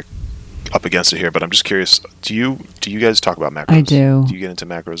kind of up against it here, but I'm just curious, do you guys talk about macros? I do. Do you get into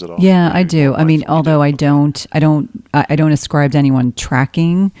macros at all? Yeah, I do. I mean, although I don't ascribe to anyone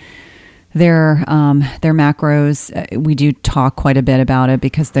tracking Their macros, we do talk quite a bit about it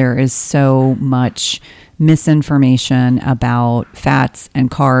because there is so much misinformation about fats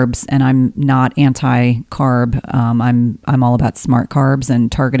and carbs, and I'm not anti-carb. I'm all about smart carbs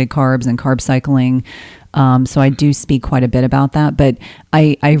and targeted carbs and carb cycling. So I do speak quite a bit about that, but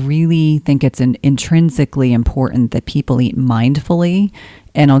I really think it's intrinsically important that people eat mindfully.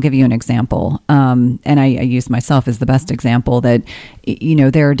 And I'll give you an example. And I use myself as the best example that,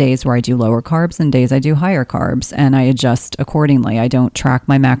 there are days where I do lower carbs and days I do higher carbs, and I adjust accordingly. I don't track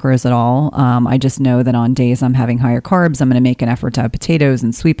my macros at all. I just know that on days I'm having higher carbs, I'm going to make an effort to have potatoes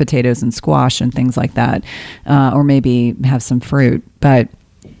and sweet potatoes and squash and things like that, or maybe have some fruit. But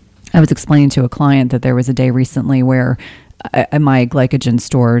I was explaining to a client that there was a day recently where my glycogen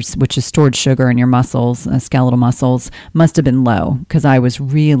stores, which is stored sugar in your muscles, skeletal muscles, must have been low because I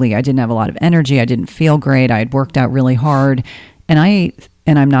didn't have a lot of energy. I didn't feel great. I had worked out really hard, and I ate,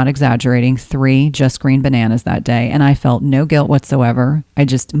 and I'm not exaggerating, 3 just green bananas that day, and I felt no guilt whatsoever. I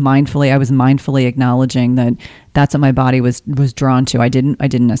was mindfully acknowledging that that's what my body was drawn to. I didn't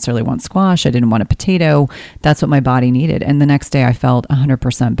necessarily want squash. I didn't want a potato. That's what my body needed, and the next day I felt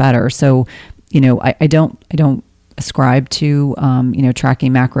 100% better. So, I don't ascribe to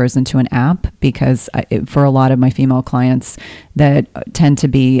tracking macros into an app because for a lot of my female clients that tend to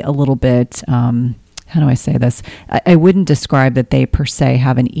be a little bit how do I say this? I wouldn't describe that they per se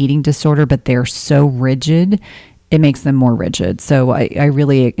have an eating disorder, but they're so rigid, it makes them more rigid. So I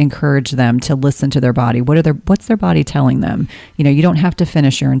really encourage them to listen to their body. What's their body telling them? You don't have to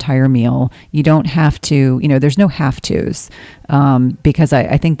finish your entire meal. You don't have to, there's no have tos, because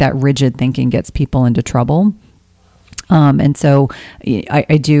I think that rigid thinking gets people into trouble. And so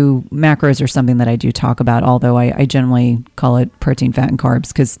I do, macros are something that I do talk about, although I generally call it protein, fat, and carbs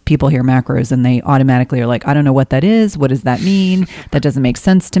because people hear macros and they automatically are like, I don't know what that is. What does that mean? That doesn't make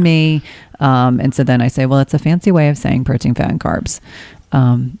sense to me. And so then I say, well, it's a fancy way of saying protein, fat, and carbs.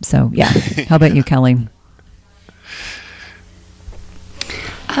 So yeah. How about you, Kelly?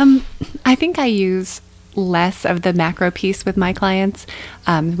 I think I use less of the macro piece with my clients.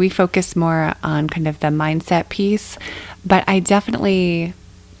 We focus more on kind of the mindset piece, but I definitely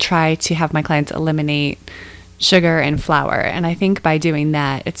try to have my clients eliminate sugar and flour. And I think by doing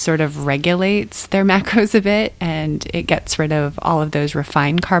that, it sort of regulates their macros a bit and it gets rid of all of those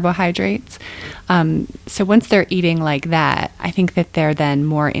refined carbohydrates. So once they're eating like that, I think that they're then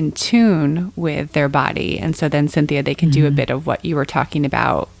more in tune with their body. And so then, Cynthia, they can do a bit of what you were talking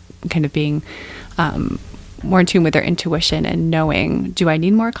about, kind of being more in tune with their intuition and knowing, do I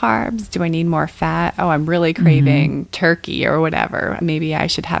need more carbs? Do I need more fat? Oh, I'm really craving turkey or whatever. Maybe I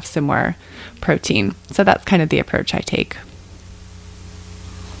should have some more protein. So that's kind of the approach I take.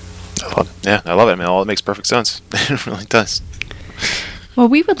 I love it, man. It makes perfect sense. It really does. Well,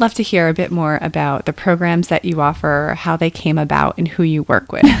 we would love to hear a bit more about the programs that you offer, how they came about, and who you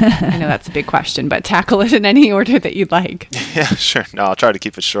work with. I know that's a big question, but tackle it in any order that you'd like. Yeah, sure. No, I'll try to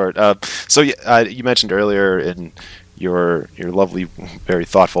keep it short. So you mentioned earlier in your lovely, very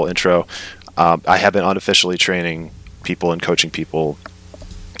thoughtful intro, I have been unofficially training people and coaching people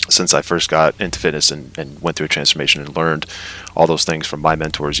since I first got into fitness and went through a transformation and learned all those things from my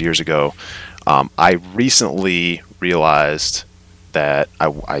mentors years ago. I recently realized that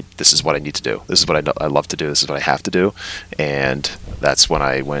this is what I need to do. This is what I love to do. This is what I have to do. And that's when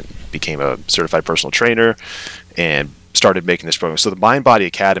I became a certified personal trainer and started making this program. So the Mind Body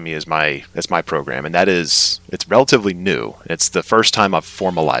Academy is my program, and it's relatively new. It's the first time I've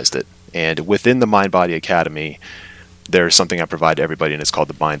formalized it. And within the Mind Body Academy, there's something I provide to everybody, and it's called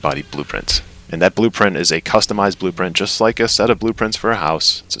the Mind Body Blueprint. And that blueprint is a customized blueprint, just like a set of blueprints for a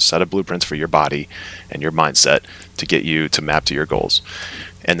house. It's a set of blueprints for your body and your mindset to get you to map to your goals.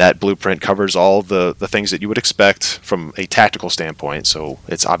 And that blueprint covers all the things that you would expect from a tactical standpoint. So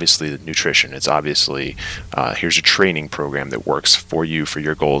it's obviously the nutrition. It's obviously, here's a training program that works for you for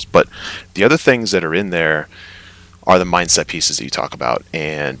your goals. But the other things that are in there are the mindset pieces that you talk about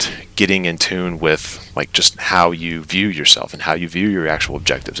and getting in tune with like just how you view yourself and how you view your actual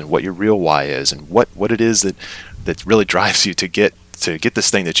objectives and what your real why is and what it is that really drives you to get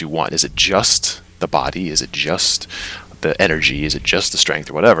this thing that you want. Is it just the body? Is it just the energy? Is it just the strength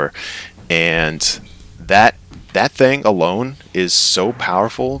or whatever? And that thing alone is so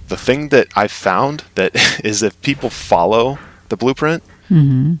powerful. The thing that I've found that is if people follow the blueprint,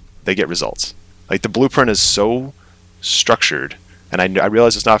 they get results. Like the blueprint is so structured, and I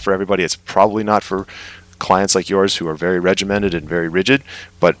realize it's not for everybody. It's probably not for clients like yours who are very regimented and very rigid.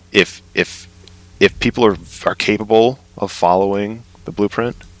 But if people are capable of following the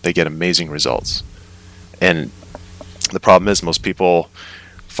blueprint, they get amazing results. And the problem is most people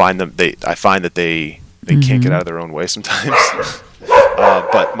find that they can't get out of their own way sometimes.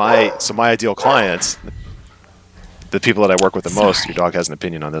 But my ideal clients, the people that I work with the most, your dog has an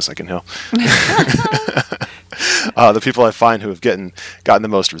opinion on this, I can hear. The people I find who have gotten the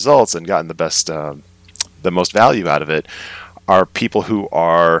most results and gotten the most value out of it are people who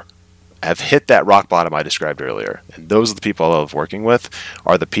have hit that rock bottom I described earlier. And those are the people I love working with,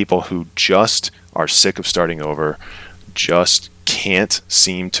 are the people who just are sick of starting over, just can't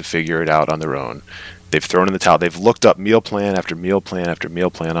seem to figure it out on their own. They've thrown in the towel. They've looked up meal plan after meal plan after meal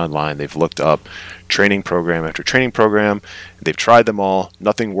plan online. They've looked up training program after training program. They've tried them all.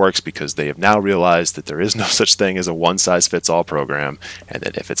 Nothing works because they have now realized that there is no such thing as a one-size-fits-all program, and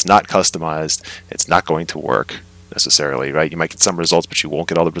that if it's not customized, it's not going to work necessarily, right? You might get some results, but you won't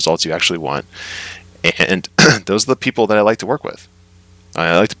get all the results you actually want. And those are the people that I like to work with.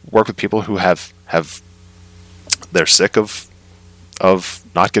 I like to work with people who they're sick of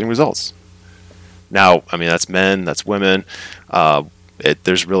not getting results. Now, I mean, that's men, that's women.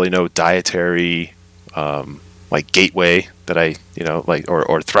 There's really no dietary like gateway that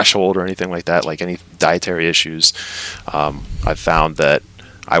or threshold or anything like that. Like any dietary issues, I've found that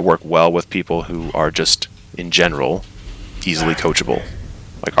I work well with people who are just in general easily coachable,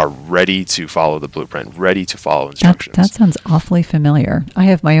 like are ready to follow the blueprint, ready to follow instructions. That sounds awfully familiar. I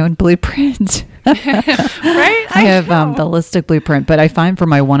have my own blueprint. Right? I have the holistic blueprint, but I find for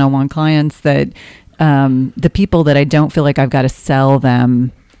my one-on-one clients that the people that I don't feel like I've got to sell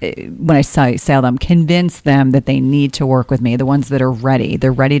them, when I sell them, convince them that they need to work with me, the ones that are ready,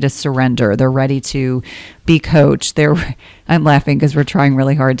 they're ready to surrender, they're ready to be coached. I'm laughing because we're trying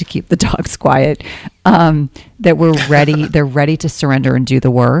really hard to keep the dogs quiet, that we're ready, they're ready to surrender and do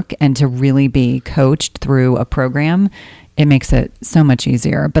the work and to really be coached through a program. It makes it so much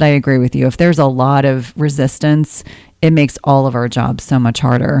easier. But I agree with you. If there's a lot of resistance, it makes all of our jobs so much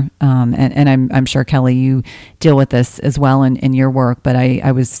harder. And I'm sure, Kelly, you deal with this as well in your work. But I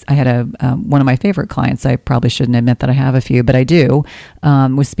had one of my favorite clients. I probably shouldn't admit that I have a few, but I do.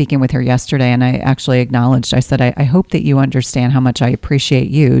 Was speaking with her yesterday, and I actually acknowledged. I said, I hope that you understand how much I appreciate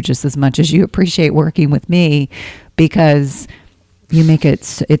you just as much as you appreciate working with me, because you make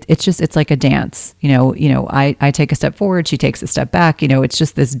it's like a dance, I take a step forward, she takes a step back, it's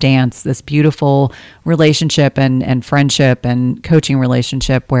just this dance, this beautiful relationship and friendship and coaching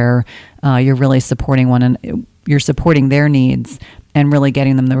relationship where you're really supporting you're supporting their needs and really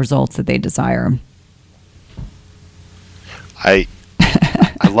getting them the results that they desire.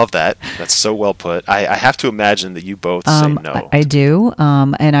 I love that. That's so well put. I have to imagine that you both say no. I do.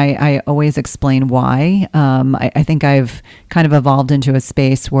 And I always explain why. I think I've kind of evolved into a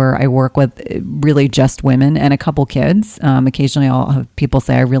space where I work with really just women and a couple kids. Occasionally I'll have people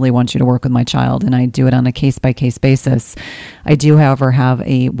say, I really want you to work with my child. And I do it on a case-by-case basis. I do, however, have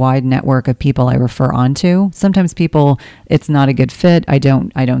a wide network of people I refer on to. Sometimes people, it's not a good fit. I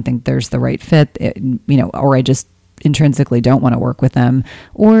don't think there's the right fit, or I just intrinsically don't want to work with them,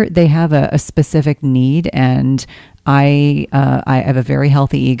 or they have a specific need, and I have a very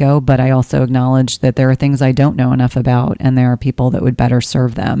healthy ego, but I also acknowledge that there are things I don't know enough about, and there are people that would better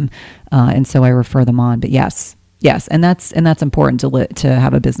serve them, and so I refer them on. But yes, and that's important to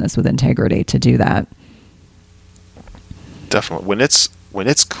have a business with integrity to do that. Definitely, when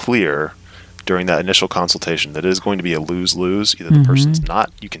it's clear during that initial consultation that it is going to be a lose-lose. Either the person's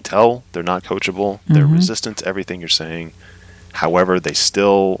not, you can tell they're not coachable, they're resistant to everything you're saying. However, they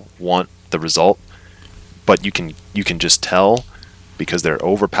still want the result, but you can just tell because they're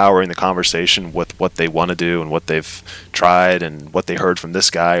overpowering the conversation with what they want to do and what they've tried and what they heard from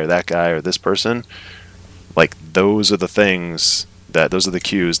this guy or this person. Like, those are the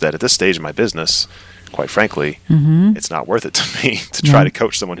cues that at this stage in my business, quite frankly, it's not worth it to me to try to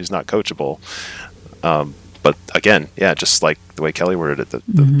coach someone who's not coachable. But again, just like the way Kelly worded it,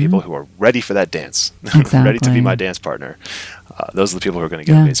 the people who are ready for that dance, ready to be my dance partner, those are the people who are going to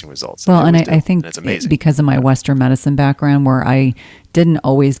get amazing results. Well, and I think it's amazing because of my Western medicine background, where I didn't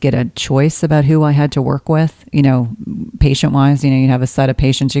always get a choice about who I had to work with, patient-wise. You have a set of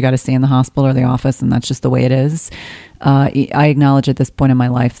patients you got to see in the hospital or the office, and that's just the way it is. I acknowledge at this point in my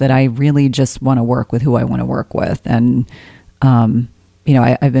life that I really just want to work with who I want to work with. And,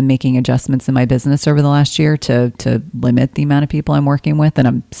 I've been making adjustments in my business over the last year to limit the amount of people I'm working with. And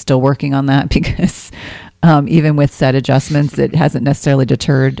I'm still working on that because even with said adjustments, it hasn't necessarily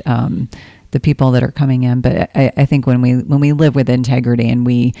deterred the people that are coming in. But I think when we live with integrity and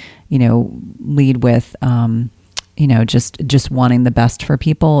we, lead with, just wanting the best for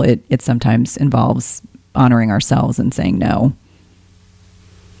people, it sometimes involves honoring ourselves and saying no.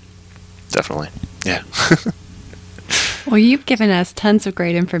 Definitely. Yeah. Well, you've given us tons of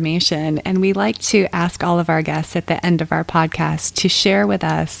great information, and we like to ask all of our guests at the end of our podcast to share with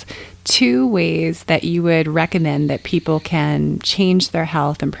us 2 ways that you would recommend that people can change their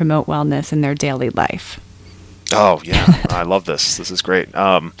health and promote wellness in their daily life. Oh yeah, I love this. This is great.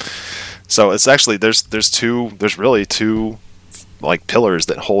 So it's actually there's really two like pillars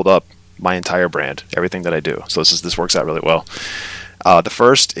that hold up my entire brand, everything that I do. So this works out really well. The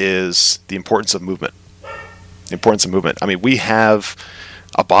first is the importance of movement. The importance of movement. I mean, we have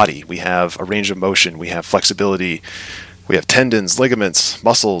a body, we have a range of motion, we have flexibility, we have tendons, ligaments,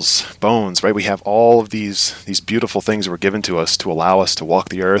 muscles, bones, right? We have all of these beautiful things that were given to us to allow us to walk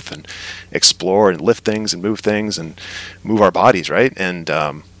the earth and explore and lift things and move our bodies, right? And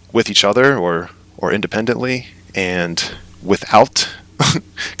with each other or independently, and without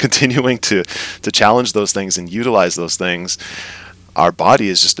continuing to challenge those things and utilize those things, our body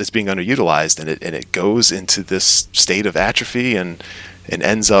it's being underutilized, and it goes into this state of atrophy and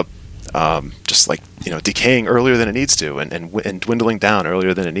ends up just like, decaying earlier than it needs to, and dwindling down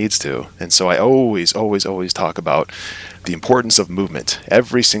earlier than it needs to. And so I always talk about the importance of movement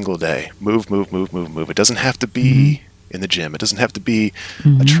every single day. Move. It doesn't have to be in the gym. It doesn't have to be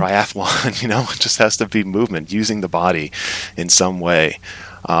a triathlon, it just has to be movement, using the body in some way.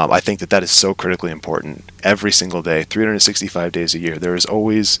 I think that is so critically important. Every single day, 365 days a year, there is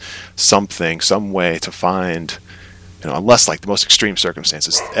always something, some way to find, unless like the most extreme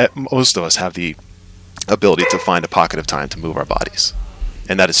circumstances, most of us have the ability to find a pocket of time to move our bodies.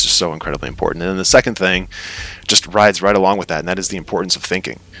 And that is just so incredibly important. And then the second thing just rides right along with that, and that is the importance of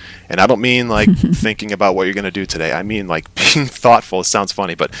thinking. And I don't mean like thinking about what you're going to do today. I mean like being thoughtful. It sounds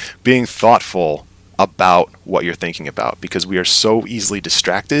funny, but being thoughtful about what you're thinking about, because we are so easily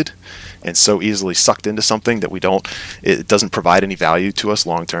distracted and so easily sucked into something that it doesn't provide any value to us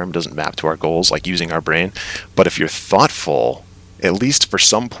long term, doesn't map to our goals, like using our brain. But if you're thoughtful, at least for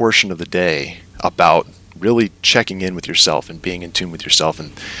some portion of the day, about really checking in with yourself and being in tune with yourself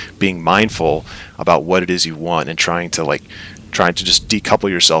and being mindful about what it is you want, and trying to just decouple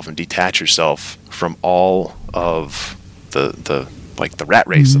yourself and detach yourself from all of the rat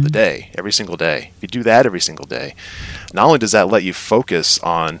race of the day, every single day. If you do that every single day, not only does that let you focus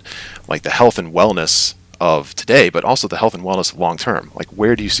on like the health and wellness of today, but also the health and wellness of long term. Like,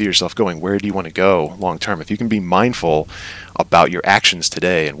 where do you see yourself going? Where do you want to go long term? If you can be mindful about your actions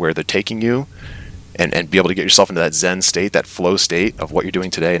today and where they're taking you, and be able to get yourself into that Zen state, that flow state of what you're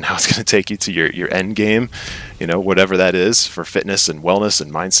doing today and how it's going to take you to your end game, whatever that is for fitness and wellness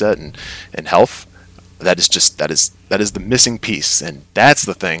and mindset and health. That is the missing piece, and that's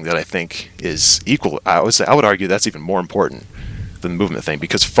the thing that I think is equal. I would argue that's even more important than the movement thing,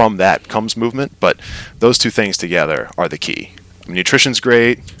 because from that comes movement. But those two things together are the key. I mean, nutrition's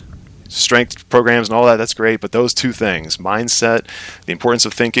great, strength programs and all that, that's great, but those two things, mindset, the importance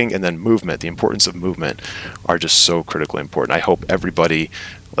of thinking, and then movement, the importance of movement, are just so critically important. I hope that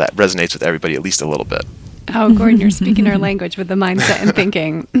resonates with everybody at least a little bit. Oh, Gordon, you're speaking our language with the mindset and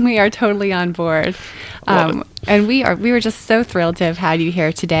thinking. We are totally on board. And we were just so thrilled to have had you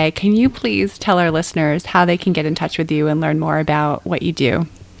here today. Can you please tell our listeners how they can get in touch with you and learn more about what you do?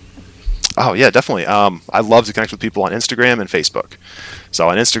 Oh, yeah, definitely. I love to connect with people on Instagram and Facebook. So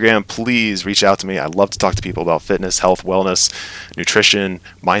on Instagram, please reach out to me. I love to talk to people about fitness, health, wellness, nutrition,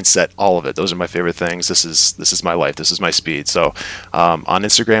 mindset, all of it. Those are my favorite things. This is my life. This is my speed. So on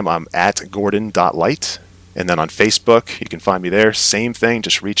Instagram, I'm at gordon.light. And then on Facebook, you can find me there. Same thing.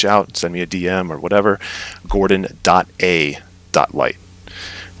 Just reach out, send me a DM or whatever. Gordon.a.light.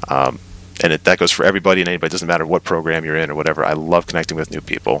 And that goes for everybody and anybody. It doesn't matter what program you're in or whatever. I love connecting with new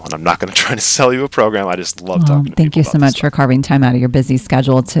people, and I'm not going to try to sell you a program. I just love talking to people. Thank you so much for carving time out of your busy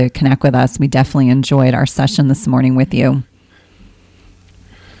schedule to connect with us. We definitely enjoyed our session this morning with you.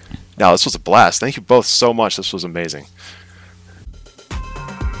 No, this was a blast. Thank you both so much. This was amazing.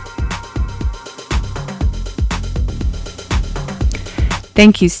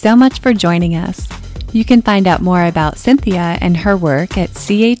 Thank you so much for joining us. You can find out more about Cynthia and her work at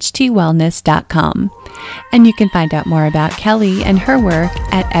chtwellness.com. And you can find out more about Kelly and her work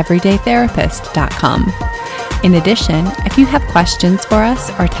at everydaytherapist.com. In addition, if you have questions for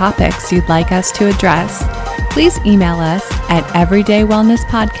us or topics you'd like us to address, please email us at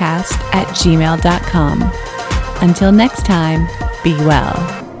everydaywellnesspodcast@gmail.com. Until next time, be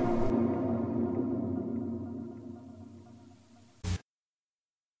well.